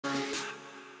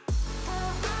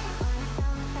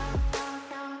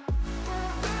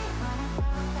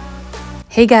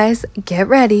Hey guys, get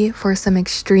ready for some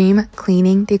extreme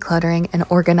cleaning, decluttering, and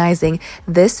organizing.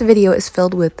 This video is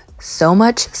filled with so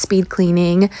much speed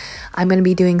cleaning. I'm going to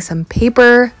be doing some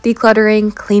paper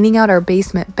decluttering, cleaning out our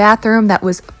basement bathroom that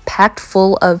was packed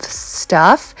full of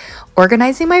stuff,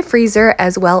 organizing my freezer,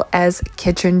 as well as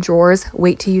kitchen drawers.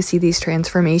 Wait till you see these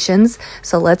transformations.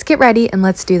 So let's get ready and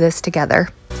let's do this together.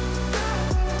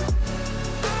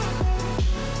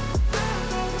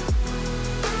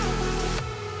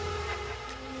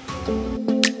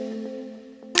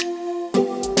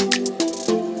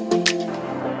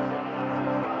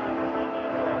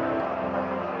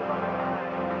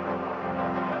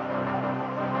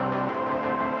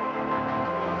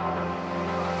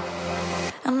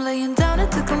 I'm laying down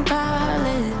it to compile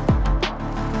it.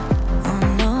 Oh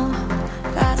no,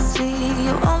 I see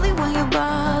you only when you're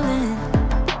ballin'.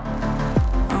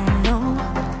 Oh no,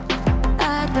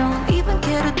 I don't even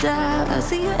care to doubt. I'll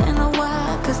see you in a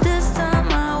while, cause this time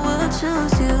I will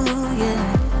choose you, yeah.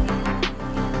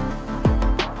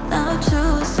 Now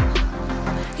choose,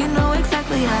 you know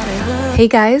exactly how to look. Hey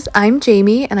guys, I'm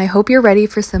Jamie, and I hope you're ready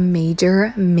for some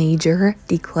major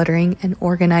decluttering and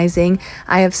organizing.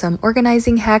 I have some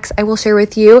organizing hacks I will share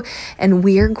with you, and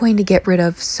we are going to get rid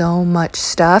of so much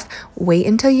stuff. Wait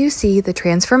until you see the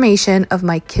transformation of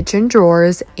my kitchen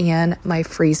drawers and my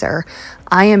freezer.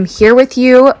 I am here with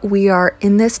you. We are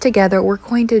in this together. We're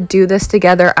going to do this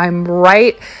together. I'm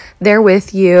right there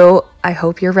with you. I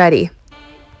hope you're ready.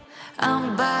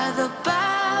 I'm by the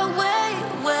byway,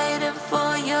 waiting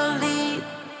for your lead.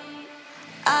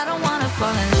 I don't wanna fall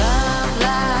in love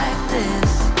like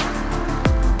this,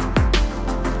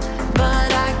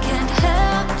 but I can't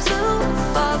help to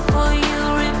fall for you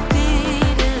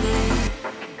repeatedly.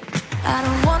 I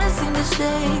don't wanna seem to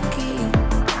shaky,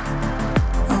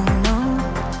 oh no,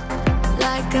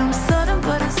 like I'm sudden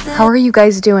but instead. How are you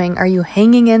guys doing? Are you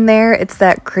hanging in there? It's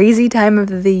that crazy time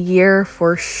of the year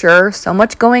for sure. So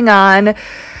much going on.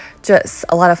 Just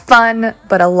a lot of fun,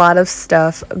 but a lot of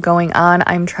stuff going on.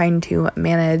 I'm trying to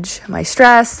manage my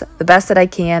stress the best that I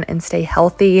can and stay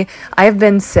healthy. I have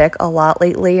been sick a lot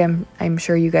lately. I'm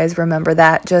sure you guys remember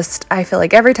that. I feel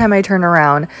like every time I turn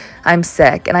around, I'm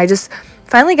sick. And I just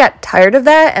finally got tired of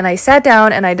that. And I sat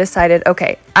down and I decided,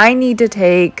 okay, I need to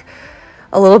take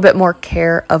a little bit more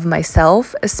care of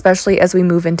myself, especially as we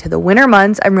move into the winter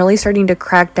months. I'm really starting to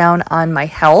crack down on my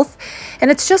health, and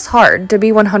it's just hard to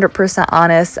be 100%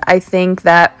 honest. I think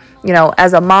that, you know,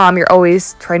 as a mom, you're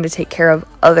always trying to take care of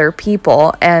other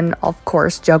people and of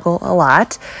course juggle a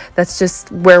lot. That's just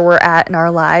where we're at in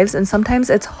our lives, and sometimes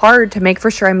it's hard to make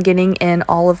for sure I'm getting in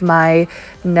all of my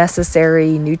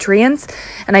necessary nutrients.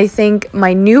 And I think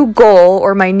my new goal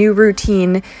or my new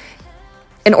routine,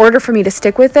 in order for me to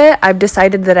stick with it, I've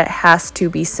decided that it has to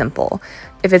be simple.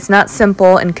 If it's not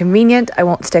simple and convenient, I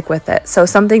won't stick with it. So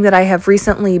something that I have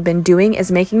recently been doing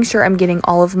is making sure I'm getting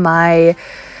all of my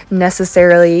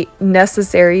necessary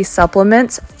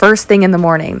supplements first thing in the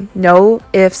morning. No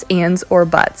ifs, ands, or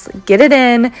buts. Get it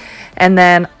in, and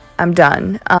then I'm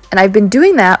done. And I've been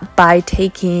doing that by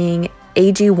taking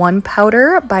AG1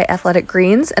 powder by Athletic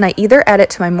Greens, and I either add it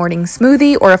to my morning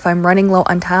smoothie, or if I'm running low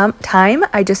on time,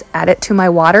 I just add it to my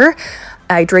water.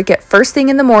 I drink it first thing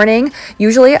in the morning.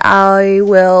 Usually I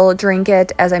will drink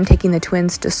it as I'm taking the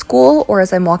twins to school or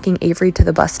as I'm walking Avery to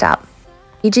the bus stop.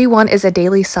 AG1 is a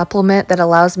daily supplement that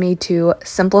allows me to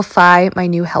simplify my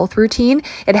new health routine.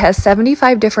 It has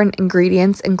 75 different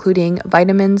ingredients, including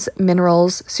vitamins,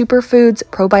 minerals, superfoods,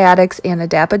 probiotics, and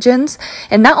adaptogens.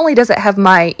 And not only does it have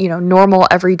my, normal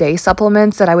everyday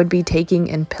supplements that I would be taking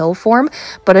in pill form,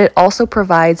 but it also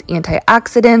provides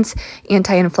antioxidants,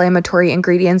 anti-inflammatory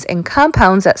ingredients, and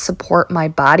compounds that support my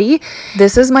body.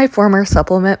 This is my former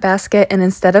supplement basket, and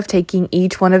instead of taking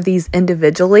each one of these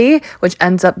individually, which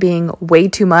ends up being way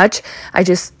too much, I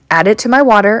just add it to my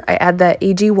water. I add the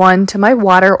AG1 to my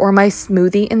water or my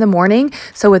smoothie in the morning.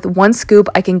 So with one scoop,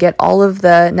 I can get all of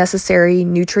the necessary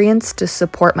nutrients to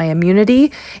support my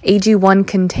immunity. AG1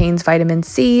 contains vitamin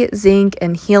C, zinc,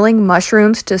 and healing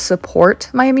mushrooms to support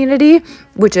my immunity,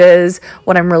 which is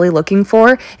what I'm really looking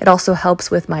for. It also helps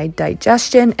with my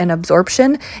digestion and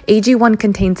absorption. AG1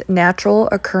 contains natural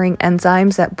occurring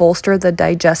enzymes that bolster the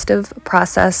digestive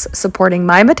process, supporting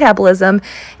my metabolism,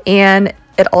 and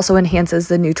it also enhances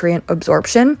the nutrient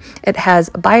absorption. It has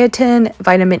biotin,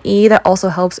 vitamin E that also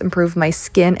helps improve my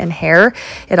skin and hair.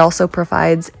 It also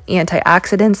provides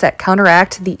antioxidants that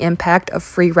counteract the impact of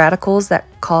free radicals that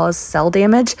cause cell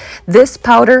damage. This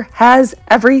powder has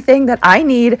everything that I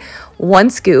need. One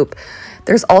scoop.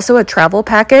 There's also a travel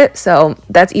packet, so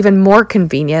that's even more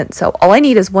convenient. So all I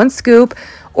need is 1 scoop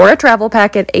or a travel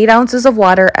packet, 8 ounces of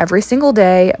water every single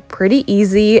day. Pretty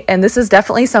easy, and this is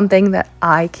definitely something that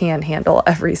I can handle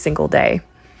every single day.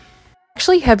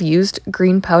 Actually have used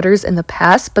green powders in the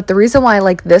past, but the reason why I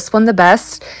like this one the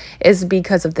best is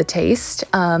because of the taste.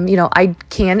 You know, I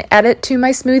can add it to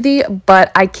my smoothie,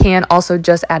 but I can also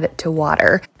just add it to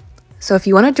water. So if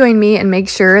you want to join me and make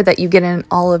sure that you get in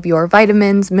all of your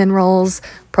vitamins, minerals,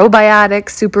 probiotics,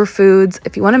 superfoods,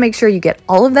 if you want to make sure you get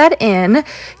all of that in,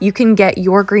 you can get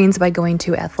your greens by going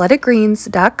to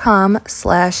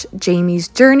athleticgreens.com/Jamie's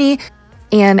Journey.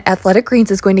 And Athletic Greens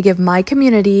is going to give my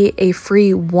community a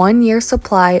free 1-year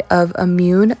supply of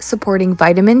immune supporting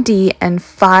vitamin D and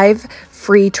 5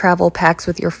 free travel packs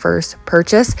with your first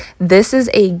purchase. This is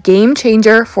a game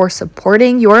changer for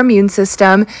supporting your immune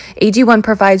system. AG1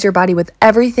 provides your body with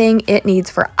everything it needs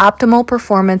for optimal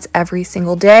performance every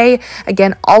single day.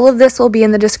 Again, all of this will be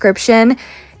in the description.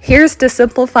 Here's to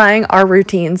simplifying our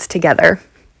routines together.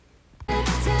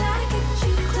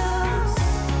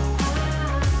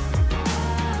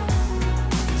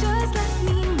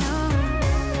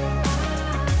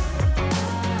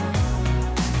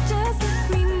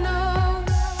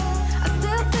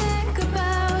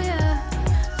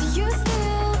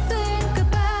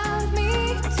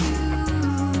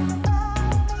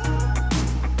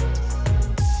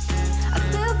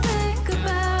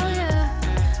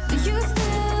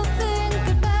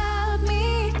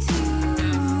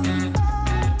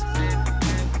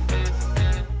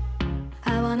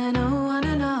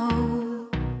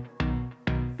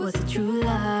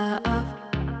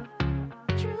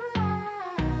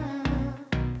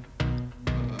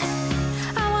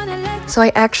 So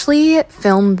I actually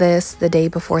filmed this the day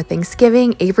before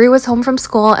Thanksgiving. Avery was home from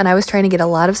school and I was trying to get a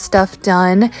lot of stuff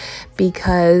done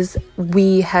because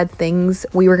we had things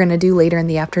we were going to do later in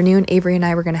the afternoon. Avery and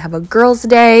I were going to have a girls'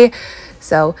 day.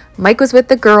 So Mike was with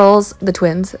the girls, the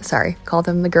twins, sorry, call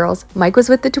them the girls. Mike was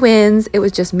with the twins. It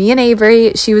was just me and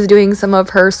Avery. She was doing some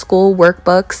of her school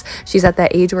workbooks. She's at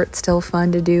that age where it's still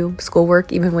fun to do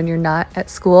schoolwork even when you're not at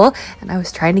school. And I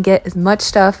was trying to get as much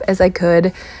stuff as I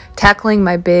could, tackling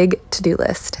my big to-do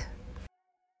list.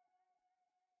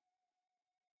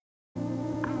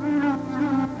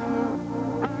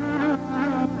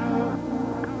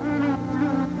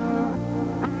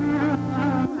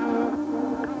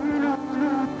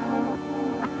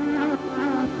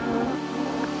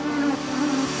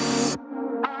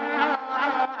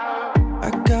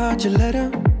 Your letter,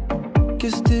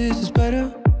 guess this is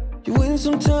better. You win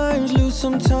sometimes, lose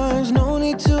sometimes. No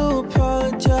need to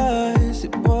apologize.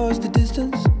 It was the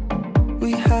distance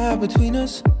we had between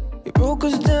us. You broke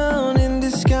us down in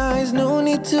disguise. No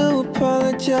need to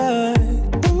apologize.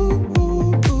 Ooh,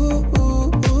 ooh, ooh,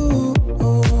 ooh, ooh,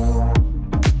 ooh.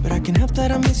 But I can help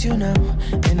that I miss you now,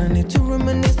 and I need to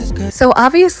reminisce this. So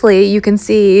obviously you can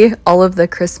see all of the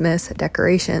Christmas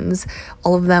decorations.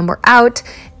 All of them were out.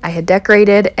 I had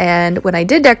decorated, and when I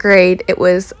did decorate, it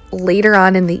was later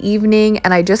on in the evening,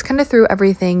 and I just kind of threw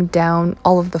everything down,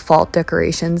 all of the fall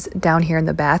decorations down here in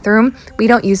the bathroom. We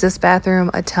don't use this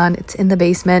bathroom a ton. It's in the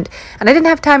basement, and I didn't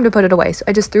have time to put it away, so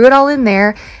I just threw it all in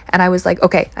there, and I was like,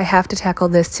 okay, I have to tackle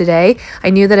this today. I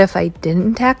knew that if I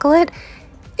didn't tackle it,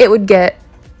 it would get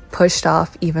pushed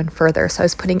off even further, so I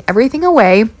was putting everything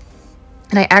away.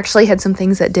 And I actually had some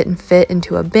things that didn't fit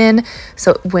into a bin.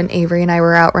 So when Avery and I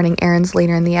were out running errands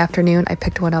later in the afternoon, I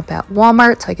picked one up at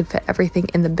Walmart so I could fit everything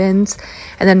in the bins.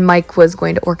 And then Mike was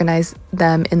going to organize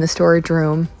them in the storage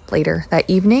room later that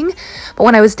evening. But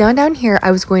when I was down here,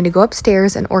 I was going to go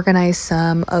upstairs and organize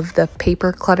some of the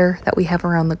paper clutter that we have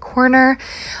around the corner.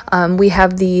 We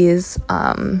have these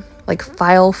like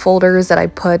file folders that I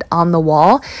put on the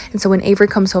wall. And so when Avery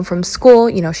comes home from school,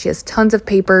 you know, she has tons of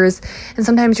papers, and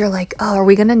sometimes you're like, oh, are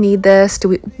we gonna need this?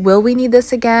 Will we need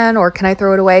this again, or can I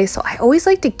throw it away? So I always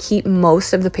like to keep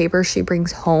most of the papers she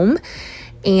brings home,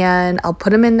 and I'll put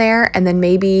them in there, and then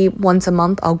maybe once a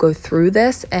month I'll go through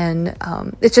this, and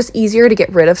it's just easier to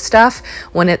get rid of stuff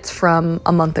when it's from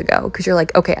a month ago, because you're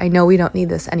like, okay, I know we don't need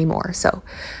this anymore. So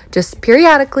just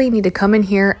periodically need to come in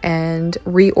here and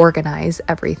reorganize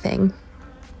everything.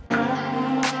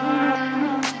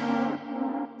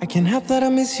 I can't help that I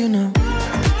miss you now.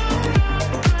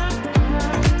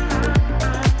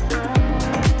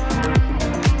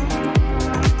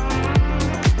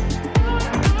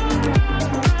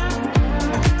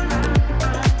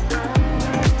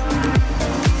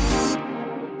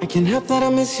 I can't help that I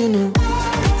miss you now.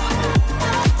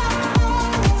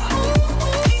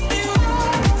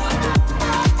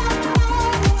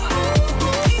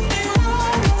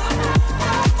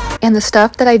 And the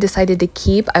stuff that I decided to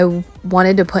keep, I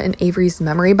wanted to put in Avery's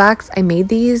memory box. I made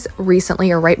these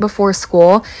recently or right before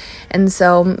school. And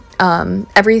so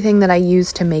everything that I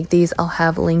used to make these, I'll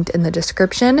have linked in the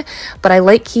description. But I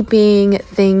like keeping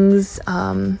things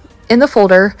in the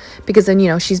folder because then, you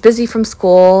know, she's busy from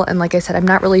school. And like I said, I'm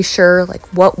not really sure like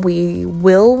what we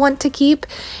will want to keep.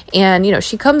 And, you know,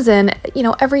 she comes in, you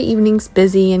know, every evening's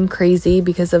busy and crazy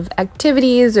because of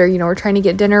activities or, you know, we're trying to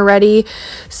get dinner ready.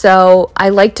 So I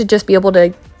like to just be able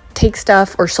to take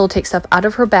stuff, or she'll take stuff out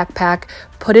of her backpack,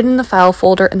 put it in the file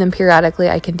folder, and then periodically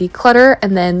I can declutter.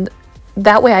 And then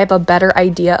that way I have a better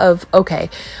idea of, okay,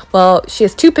 well, she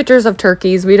has 2 pictures of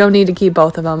turkeys. We don't need to keep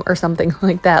both of them or something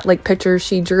like that, like pictures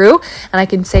she drew. And I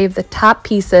can save the top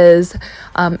pieces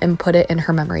and put it in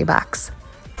her memory box.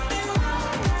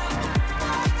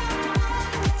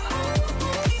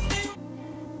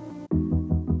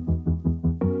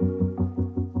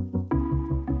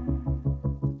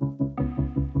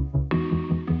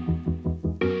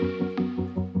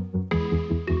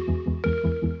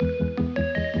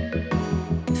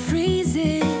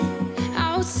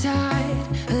 Outside,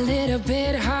 a little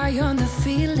bit high on the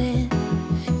feeling,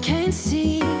 can't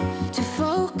seem to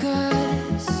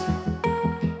focus.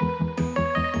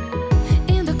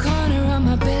 In the corner of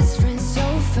my best friend's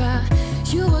sofa,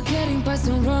 you were getting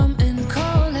buzzed on rum and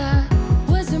cola.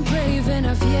 Wasn't brave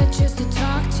enough yet just to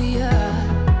talk to you.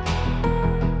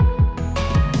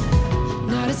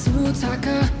 Not a smooth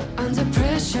talker under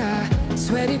pressure.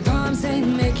 Sweaty palms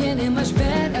ain't making it much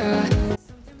better.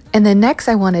 And then next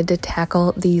I wanted to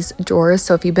tackle these drawers.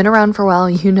 So if you've been around for a while,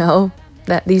 you know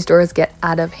that these drawers get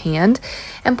out of hand.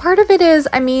 And part of it is,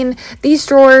 I mean, these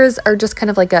drawers are just kind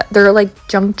of like they're like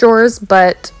junk drawers,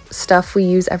 but stuff we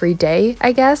use every day,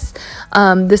 I guess.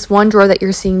 This one drawer that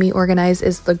you're seeing me organize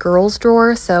is the girls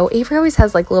drawer. So Avery always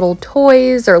has like little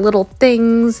toys or little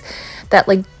things that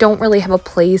like don't really have a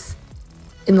place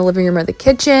in the living room or the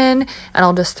kitchen. And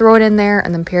I'll just throw it in there.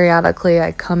 And then periodically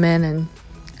I come in and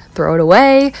throw it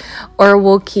away, or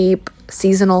we'll keep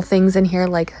seasonal things in here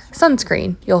like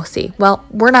sunscreen. You'll see. Well,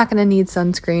 we're not going to need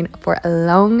sunscreen for a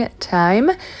long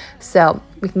time, so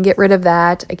we can get rid of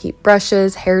that. I keep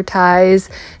brushes, hair ties,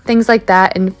 things like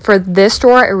that. And for this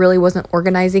drawer, I really wasn't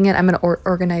organizing it. I'm going to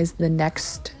organize the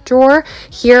next drawer.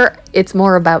 Here, it's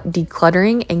more about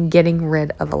decluttering and getting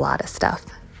rid of a lot of stuff.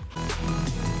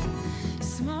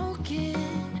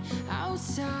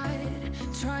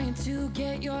 Trying to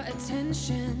get your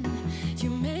attention, you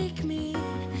make me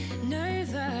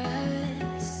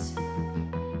nervous.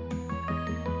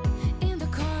 In the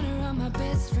corner of my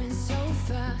best friend's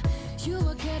sofa, you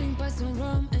were getting buzzed on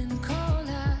rum and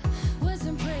cola.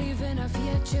 Wasn't brave enough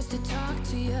yet just to talk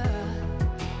to you.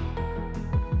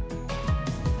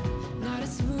 Not a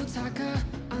smooth talker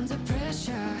under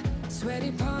pressure.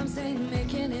 Sweaty palms ain't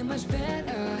making it much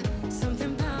better.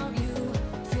 Something about you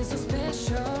feels so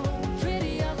special.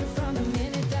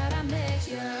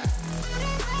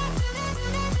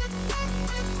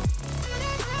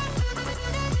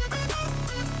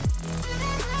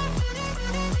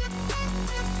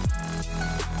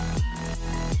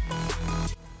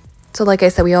 So like I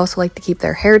said, we also like to keep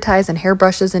their hair ties and hair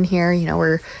brushes in here. You know,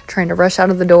 we're trying to rush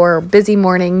out of the door, or busy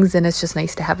mornings, and it's just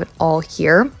nice to have it all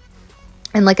here.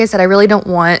 And like I said, I really don't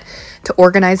want to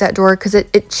organize that drawer because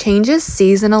it changes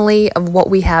seasonally of what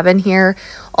we have in here.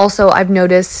 Also, I've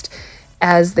noticed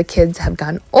as the kids have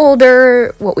gotten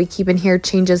older, what we keep in here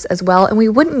changes as well. And we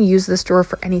wouldn't use this drawer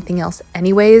for anything else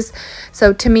anyways.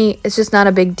 So to me, it's just not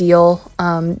a big deal.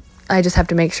 I just have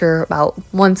to make sure about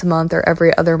once a month or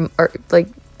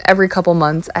every couple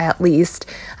months at least,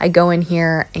 I go in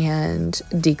here and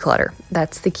declutter.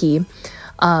 That's the key.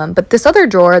 But this other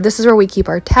drawer, this is where we keep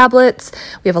our tablets.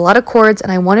 We have a lot of cords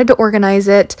and I wanted to organize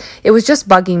it. It was just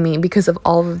bugging me because of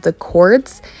all of the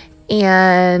cords.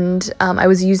 And I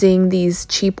was using these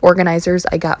cheap organizers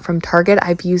I got from Target.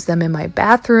 I've used them in my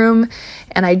bathroom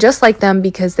and I just like them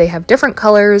because they have different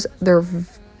colors. They're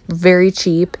very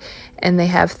cheap and they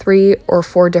have 3 or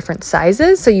 4 different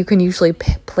sizes. So you can usually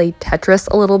play Tetris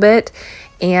a little bit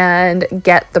and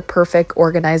get the perfect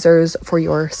organizers for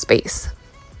your space.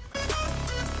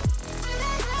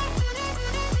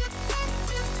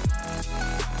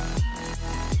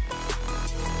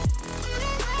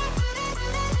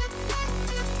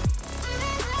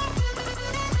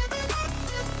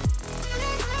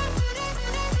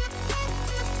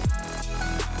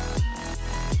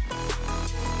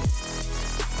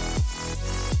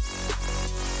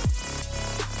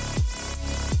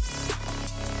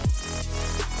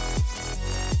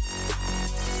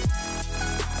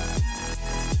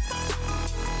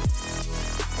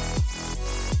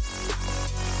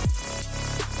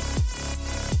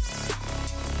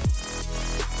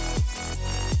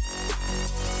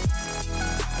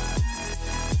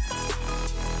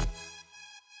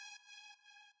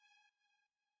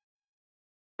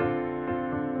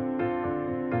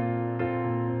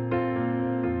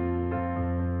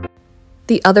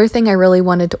 The other thing I really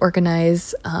wanted to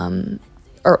organize, the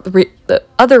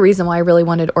other reason why I really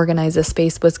wanted to organize this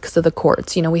space was because of the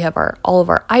cords. You know, we have all of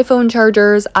our iPhone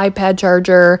chargers, iPad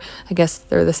charger. I guess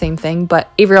they're the same thing,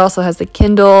 but Avery also has the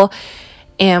Kindle,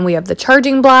 and we have the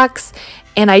charging blocks.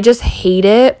 And I just hate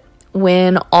it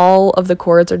when all of the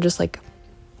cords are just like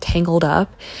tangled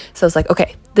up. So I was like,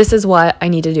 okay, this is what I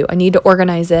need to do. I need to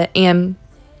organize it. And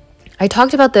I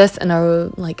talked about this in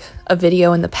a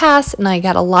video in the past, and I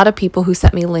got a lot of people who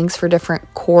sent me links for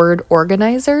different cord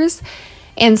organizers.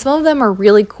 And some of them are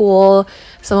really cool.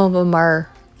 Some of them are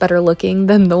better looking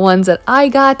than the ones that I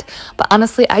got. But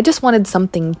honestly, I just wanted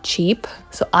something cheap.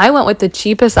 So I went with the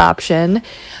cheapest option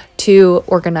to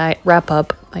wrap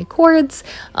up my cords.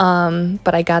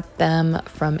 But I got them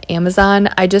from Amazon.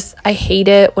 I hate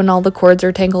it when all the cords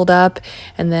are tangled up.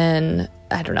 And then,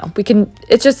 I don't know,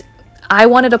 I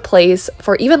wanted a place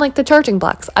for even like the charging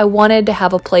blocks. I wanted to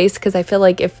have a place because I feel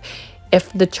like if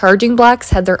the charging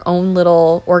blocks had their own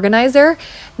little organizer,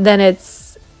 then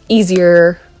it's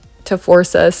easier to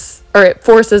it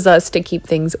forces us to keep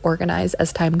things organized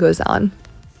as time goes on.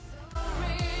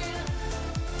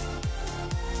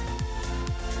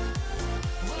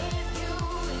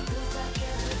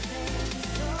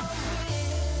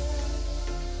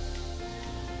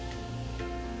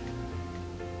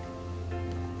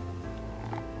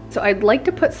 So I'd like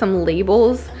to put some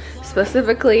labels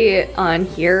specifically on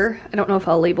here. I don't know if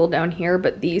I'll label down here,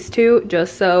 but these two,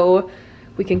 just so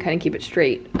we can kind of keep it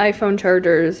straight. iPhone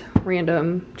chargers,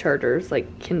 random chargers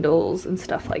like Kindles and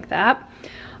stuff like that.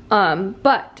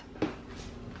 But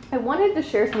I wanted to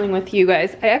share something with you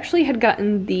guys. I actually had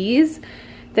gotten these.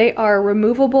 They are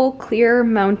removable clear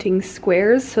mounting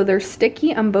squares, so they're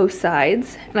sticky on both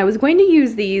sides. And I was going to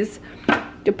use these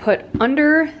to put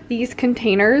under these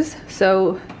containers,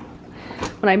 so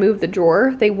when I move the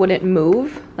drawer, they wouldn't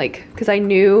move, because I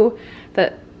knew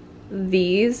that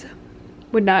these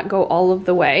would not go all of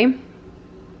the way.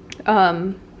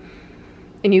 I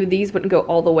knew these wouldn't go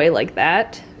all the way like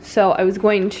that. So I was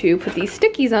going to put these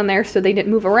stickies on there so they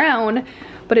didn't move around,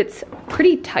 but it's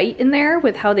pretty tight in there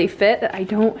with how they fit that I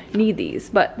don't need these.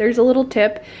 But there's a little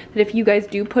tip that if you guys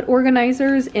do put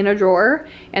organizers in a drawer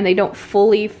and they don't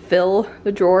fully fill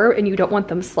the drawer and you don't want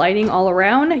them sliding all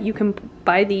around, you can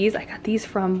buy these. I got these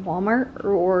from Walmart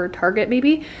or Target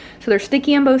maybe. So they're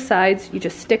sticky on both sides. You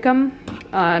just stick them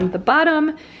on the bottom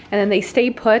and then they stay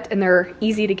put and they're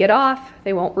easy to get off.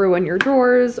 They won't ruin your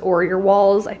drawers or your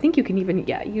walls. I think you can even,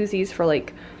 use these for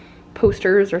like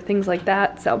posters or things like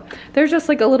that. So there's just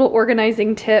like a little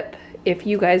organizing tip if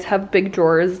you guys have big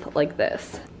drawers like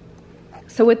this.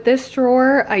 So with this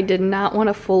drawer, I did not want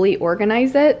to fully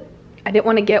organize it. I didn't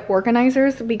want to get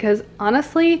organizers because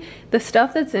honestly, the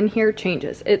stuff that's in here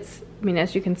changes. As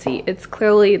you can see, it's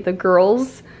clearly the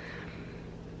girls'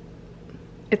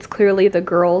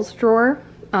 drawer.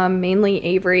 Mainly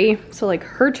Avery, so like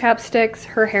her chapsticks,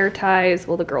 her hair ties,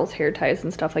 the girls' hair ties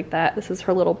and stuff like that. This is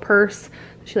her little purse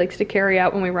she likes to carry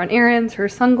out when we run errands, her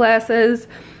sunglasses,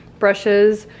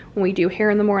 brushes, when we do hair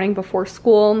in the morning before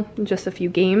school, and just a few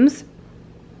games.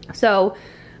 So,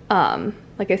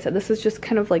 like I said, this is just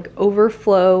kind of like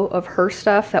overflow of her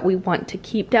stuff that we want to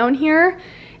keep down here.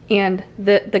 And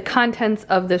the contents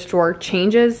of this drawer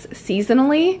changes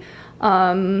seasonally.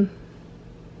 And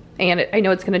I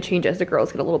know it's going to change as the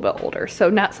girls get a little bit older.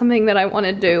 So not something that I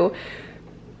wanted to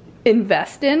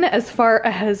invest in as far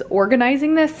as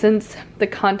organizing this since the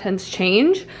contents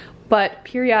change. But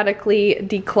periodically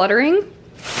decluttering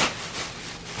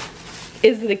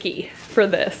is the key for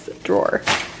this drawer.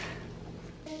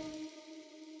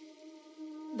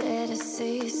 Better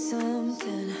say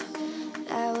something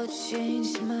that would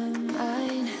change my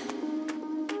mind.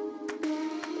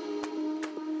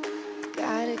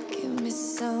 Gotta give me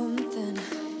something,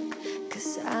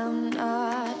 'cause I'm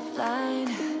not blind.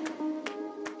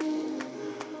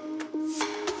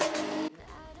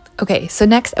 Okay, so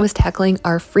next I was tackling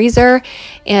our freezer,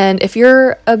 and if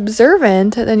you're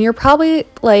observant, then you're probably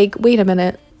like, wait a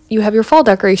minute, you have your fall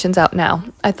decorations out now.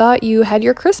 I thought you had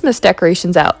your Christmas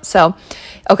decorations out. So,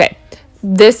 okay,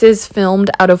 this is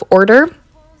filmed out of order.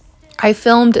 I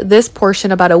filmed this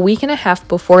portion about a week and a half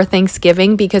before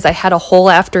Thanksgiving because I had a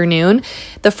whole afternoon.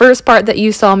 The first part that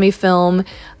you saw me film,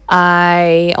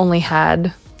 I only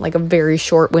had like a very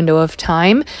short window of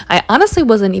time. I honestly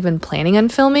wasn't even planning on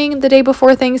filming the day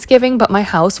before Thanksgiving, but my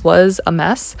house was a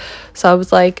mess. So I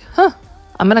was like,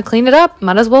 I'm gonna clean it up,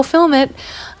 might as well film it.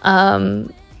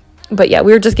 But yeah,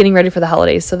 we were just getting ready for the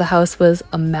holidays, so the house was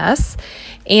a mess.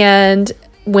 And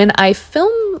when I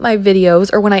film my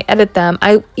videos or when I edit them,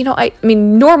 I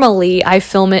mean, normally I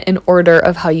film it in order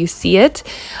of how you see it,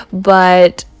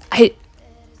 but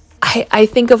I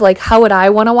think of like, how would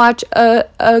I want to watch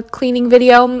a cleaning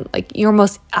video? Like, you're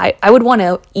almost, I would want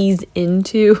to ease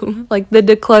into like the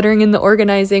decluttering and the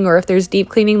organizing, or if there's deep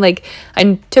cleaning, like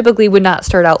I typically would not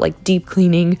start out like deep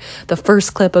cleaning the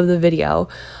first clip of the video,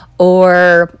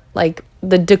 or like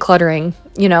the decluttering,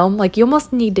 you know, like you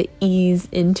almost need to ease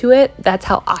into it. That's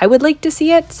how I would like to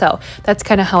see it. So that's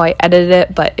kind of how I edited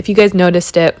it. But if you guys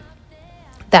noticed it,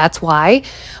 that's why.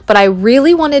 But I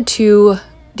really wanted to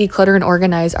declutter and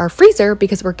organize our freezer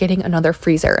because we're getting another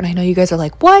freezer. And I know you guys are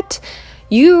like, what?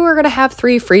 You are going to have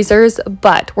 3 freezers,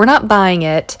 but we're not buying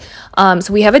it.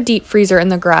 So we have a deep freezer in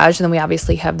the garage, and then we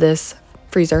obviously have this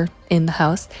freezer in the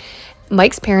house.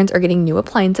 Mike's parents are getting new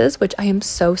appliances, which I am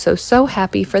so, so, so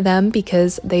happy for them,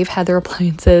 because they've had their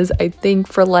appliances, I think,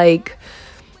 for like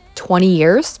 20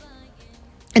 years.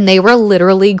 And they were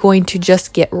literally going to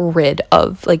just get rid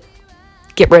of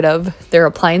their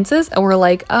appliances. And we're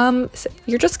like,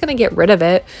 you're just going to get rid of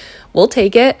it. We'll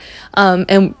take it.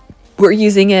 And we're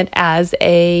using it as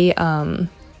a,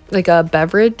 like a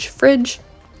beverage fridge,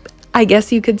 I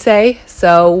guess you could say.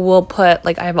 So we'll put,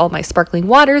 like, I have all my sparkling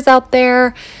waters out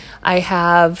there. I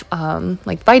have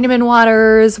like vitamin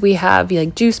waters. We have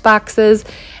like juice boxes,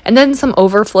 and then some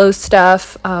overflow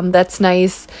stuff. That's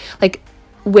nice. Like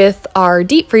with our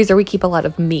deep freezer, we keep a lot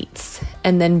of meats,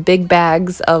 and then big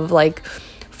bags of like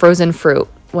frozen fruit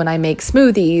when I make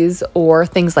smoothies or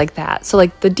things like that. So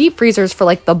like the deep freezers for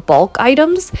like the bulk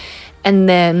items, and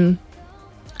then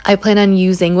I plan on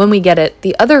using, when we get it,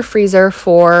 the other freezer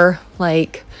for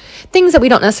like things that we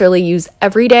don't necessarily use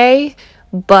every day,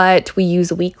 but we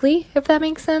use weekly, if that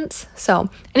makes sense. So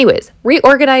anyways,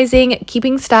 reorganizing,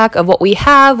 keeping stock of what we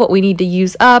have, what we need to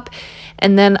use up.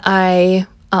 And then I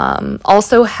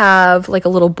also have like a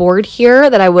little board here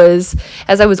that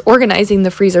as I was organizing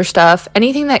the freezer stuff,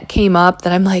 anything that came up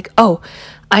that I'm like, oh,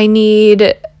 I need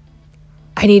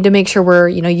to make sure we're,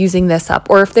 you know, using this up.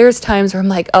 Or if there's times where I'm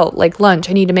like, oh, like lunch,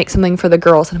 I need to make something for the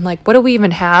girls. And I'm like, what do we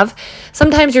even have?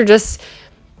 Sometimes you're just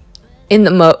in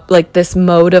the this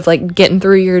mode of like getting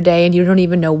through your day and you don't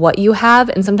even know what you have.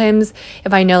 And sometimes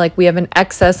if I know like we have an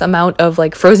excess amount of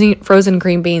like frozen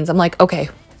green beans, I'm like, okay,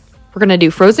 we're going to do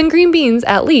frozen green beans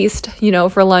at least, you know,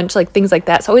 for lunch, like things like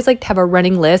that. So I always like to have a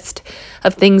running list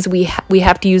of things we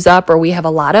have to use up, or we have a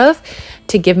lot of,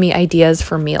 to give me ideas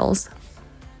for meals.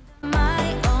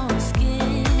 My own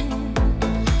skin,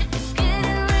 it's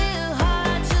getting real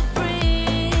hard to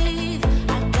breathe.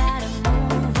 I gotta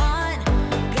move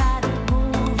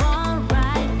on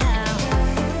right now.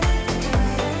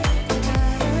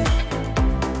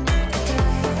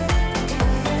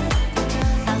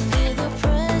 I feel the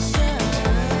pressure.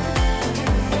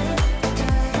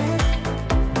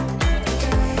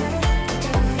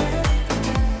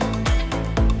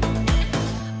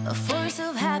 A force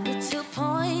of habit to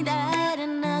point at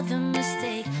another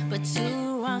mistake, but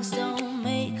 2 wrongs don't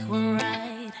make one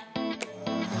right.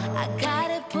 I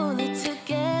gotta pull it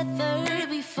together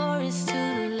before it's too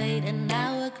late. An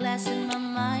hourglass in my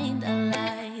mind, a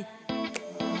light.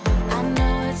 I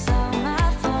know it's all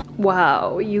my fault.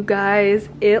 Wow, you guys,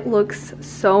 it looks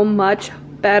so much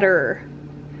better.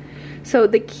 So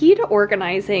the key to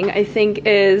organizing, I think,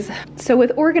 is, so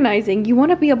with organizing, you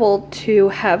want to be able to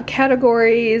have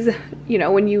categories. You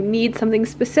know, when you need something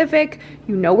specific,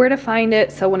 you know where to find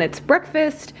it. So when it's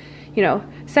breakfast, you know,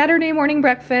 Saturday morning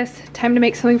breakfast, time to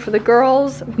make something for the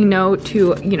girls, we know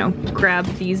to, you know, grab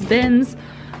these bins.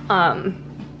 And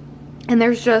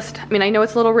there's just, I mean, I know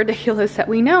it's a little ridiculous that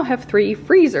we now have 3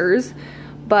 freezers,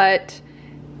 but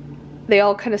they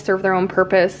all kind of serve their own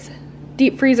purpose.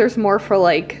 Deep freezer's more for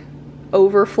like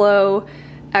overflow,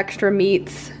 extra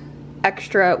meats,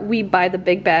 we buy the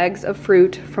big bags of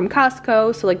fruit from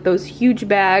Costco, so like those huge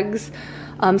bags,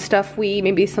 stuff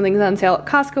maybe something's on sale at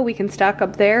Costco, we can stock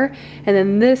up there. And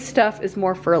then this stuff is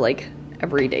more for like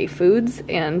everyday foods,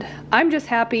 and I'm just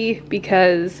happy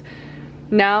because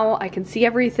now I can see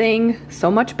everything so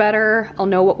much better. I'll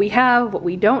know what we have, what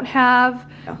we don't have.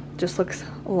 Just looks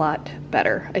a lot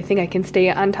better. I think I can stay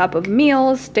on top of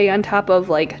meals, stay on top of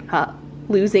like not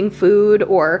losing food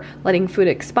or letting food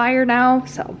expire now.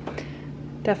 So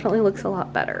definitely looks a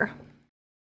lot better.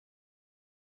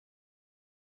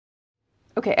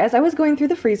 Okay, as I was going through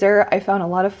the freezer, I found a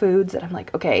lot of foods that I'm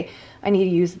like, okay, I need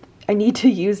to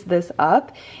use this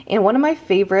up. And one of my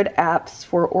favorite apps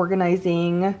for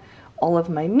organizing all of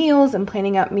my meals and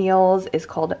planning out meals is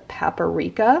called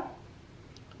Paprika.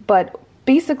 But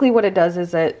basically what it does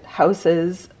is it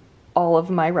houses all of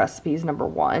my recipes, number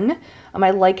one. I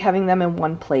like having them in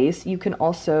one place. You can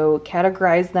also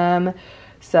categorize them.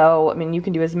 So, I mean, you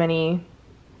can do as many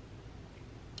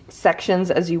sections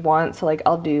as you want. So like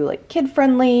I'll do like kid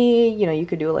friendly, you know, you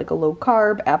could do like a low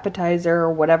carb appetizer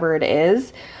or whatever it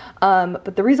is.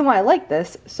 But the reason why I like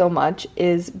this so much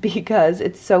is because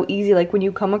it's so easy. Like when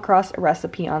you come across a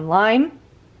recipe online,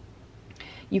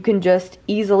 you can just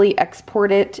easily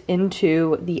export it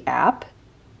into the app.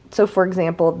 So for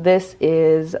example, this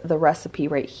is the recipe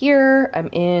right here. I'm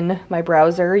in my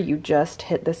browser. You just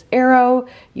hit this arrow,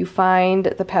 you find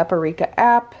the paprika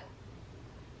app.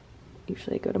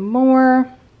 Usually go to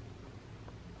more.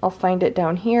 I'll find it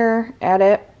down here, add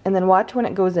it, and then watch when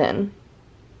it goes in.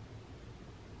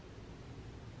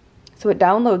 So it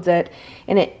downloads it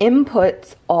and it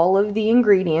inputs all of the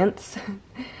ingredients.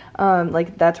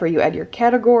 Like that's where you add your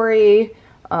category.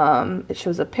 It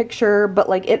shows a picture, but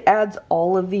like it adds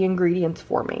all of the ingredients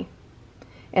for me.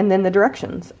 And then the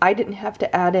directions. I didn't have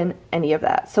to add in any of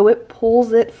that. So it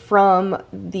pulls it from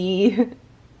the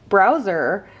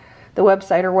browser, the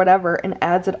website or whatever, and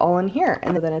adds it all in here,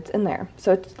 and then it's in there.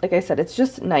 So it's, like I said, it's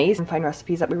just nice and find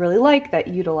recipes that we really like that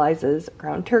utilizes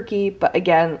ground turkey. But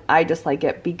again, I just like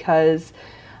it because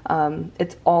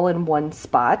it's all in one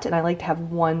spot, and I like to have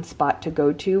one spot to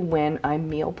go to when I'm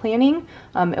meal planning.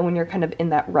 And when you're kind of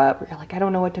in that rut where you're like, I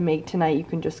don't know what to make tonight, you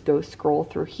can just go scroll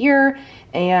through here,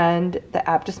 and the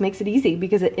app just makes it easy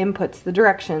because it inputs the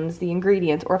directions, the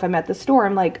ingredients. Or if I'm at the store,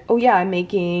 I'm like, oh yeah, I'm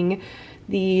making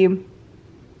the,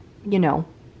 you know,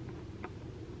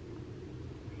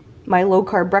 my low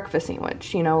carb breakfast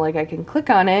sandwich, you know, like I can click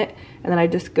on it and then I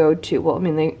just go to, well, I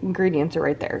mean, the ingredients are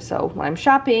right there. So when I'm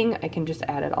shopping, I can just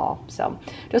add it all. So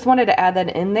just wanted to add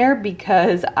that in there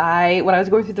because when I was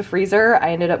going through the freezer,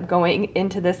 I ended up going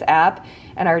into this app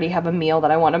and I already have a meal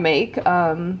that I want to make,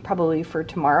 probably for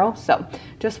tomorrow. So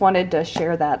just wanted to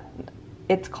share that.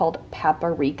 It's called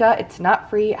Paprika. It's not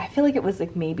free. I feel like it was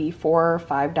like maybe $4 or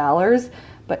 $5,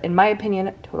 but in my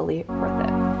opinion, totally worth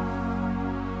it.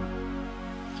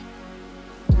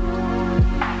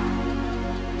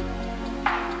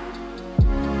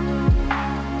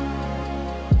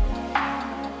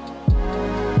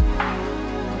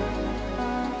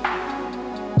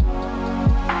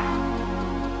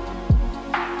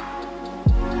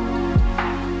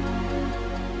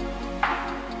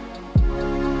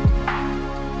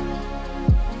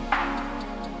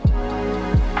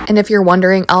 And if you're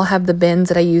wondering, I'll have the bins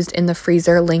that I used in the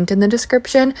freezer linked in the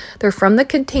description. They're from the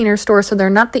Container Store, so they're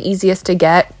not the easiest to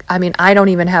get. I mean, I don't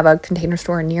even have a Container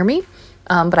Store near me,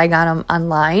 but I got them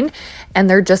online, and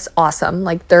they're just awesome.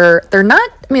 Like they're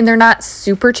not, I mean, they're not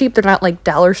super cheap. They're not like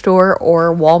dollar store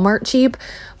or Walmart cheap,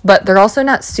 but they're also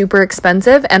not super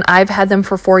expensive. And I've had them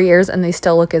for 4 years, and they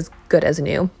still look as good as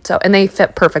new. So, and they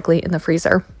fit perfectly in the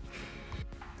freezer.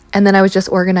 And then I was just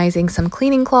organizing some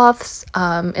cleaning cloths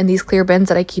in these clear bins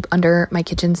that I keep under my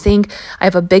kitchen sink. I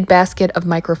have a big basket of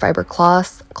microfiber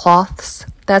cloths.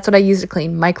 That's what I use to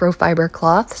clean, microfiber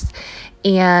cloths.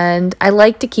 And I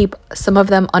like to keep some of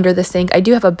them under the sink. I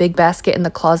do have a big basket in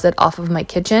the closet off of my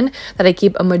kitchen that I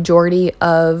keep a majority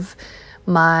of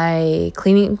my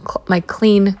clean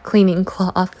cleaning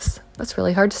cloths. That's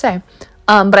really hard to say.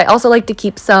 But I also like to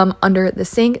keep some under the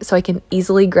sink so I can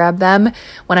easily grab them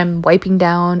when I'm wiping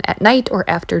down at night or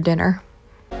after dinner.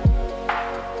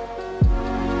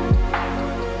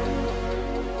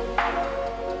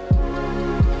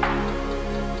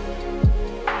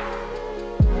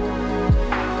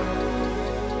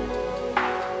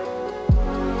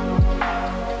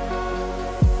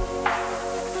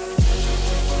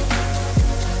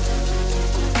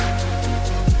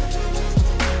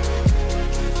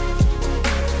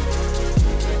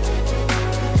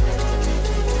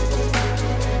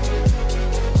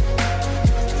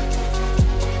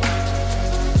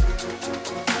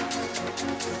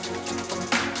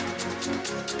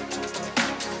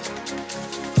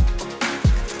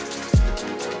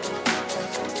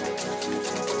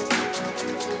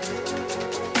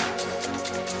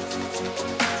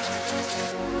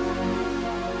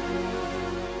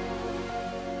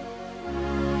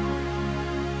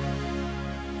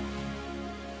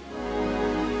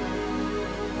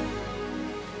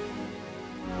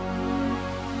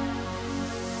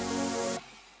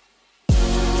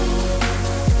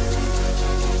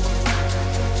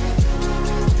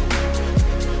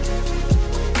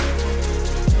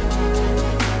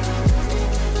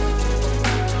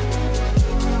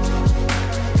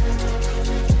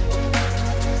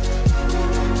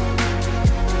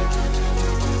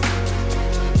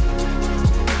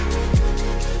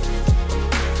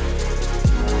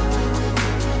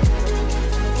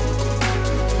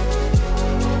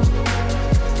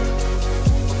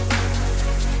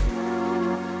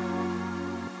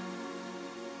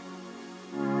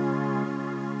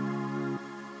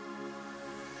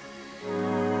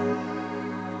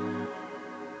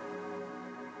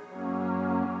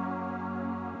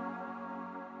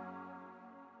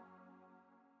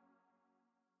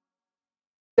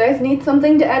 you guys need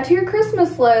something to add to your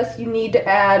Christmas list, you need to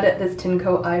add this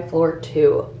Tinko eye floor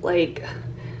too. Like,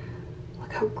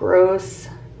 look how gross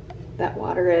that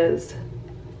water is.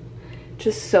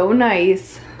 Just so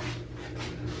nice.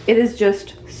 It is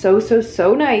just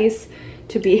so nice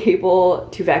to be able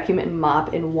to vacuum and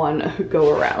mop in one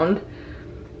go around.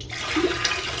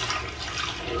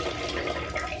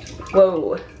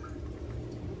 Whoa.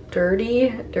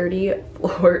 Dirty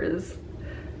floors.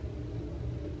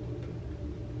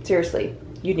 Seriously,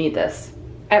 you need this.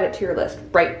 Add it to your list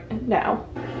right now.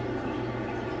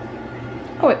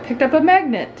 Oh, it picked up a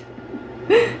magnet.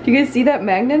 Do you guys see that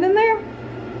magnet in there?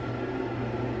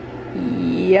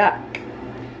 Yuck.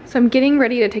 So I'm getting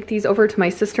ready to take these over to my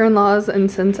sister-in-law's, and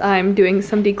since I'm doing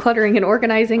some decluttering and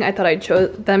organizing, I thought I'd show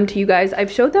them to you guys.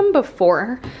 I've showed them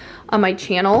before on my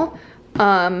channel,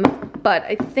 but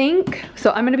I think,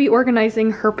 so I'm gonna be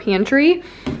organizing her pantry,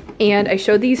 and I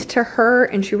showed these to her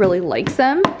and she really likes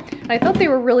them. And I thought they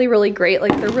were really great.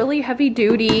 Like, they're really heavy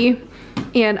duty,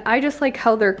 and I just like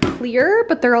how they're clear,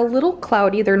 but they're a little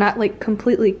cloudy. They're not like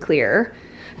completely clear.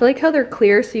 I like how they're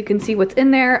clear so you can see what's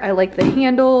in there. I like the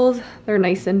handles. They're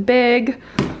nice and big.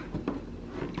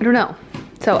 I don't know.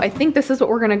 So I think this is what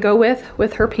we're gonna go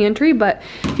with her pantry, but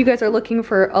if you guys are looking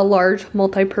for a large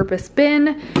multi-purpose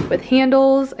bin with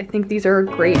handles, I think these are a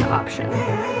great option.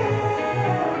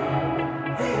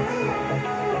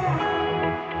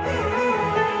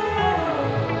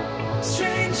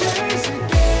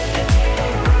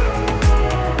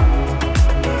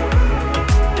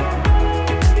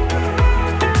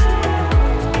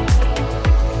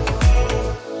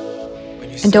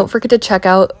 And don't forget to check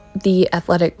out the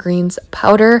Athletic Greens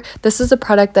powder. This is a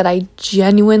product that I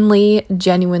genuinely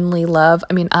love.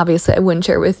 I mean, obviously I wouldn't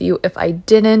share it with you if I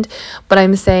didn't, but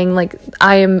I'm saying, like,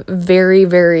 I am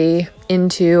very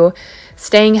into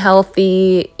staying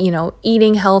healthy, you know,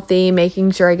 eating healthy,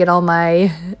 making sure I get all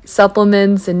my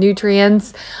supplements and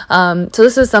nutrients. So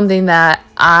this is something that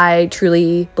I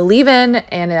truly believe in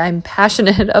and I'm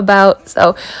passionate about.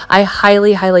 So I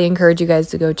highly encourage you guys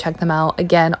to go check them out.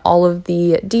 Again, all of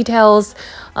the details,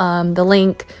 the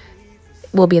link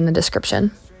will be in the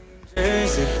description.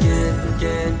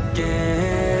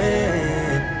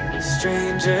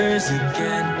 Strangers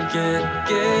again.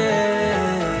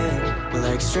 We're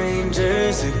like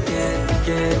strangers again.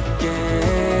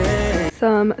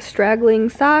 Some straggling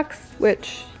socks,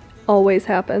 which always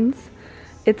happens.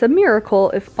 It's a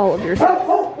miracle if all of your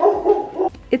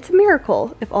socks. It's a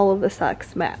miracle if all of the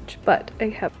socks match, but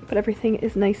everything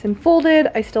is nice and folded.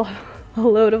 I still have a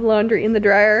load of laundry in the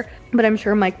dryer, but I'm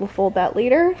sure Mike will fold that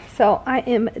later. So I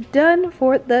am done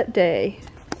for the day.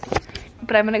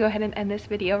 But I'm gonna go ahead and end this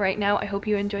video right now. I hope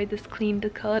you enjoyed this clean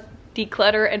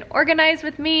declutter and organize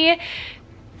with me.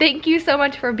 Thank you so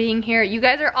much for being here. You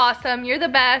guys are awesome. You're the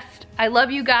best. I love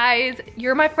you guys.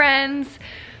 You're my friends.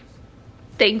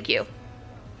 Thank you.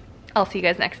 I'll see you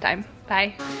guys next time.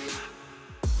 Bye.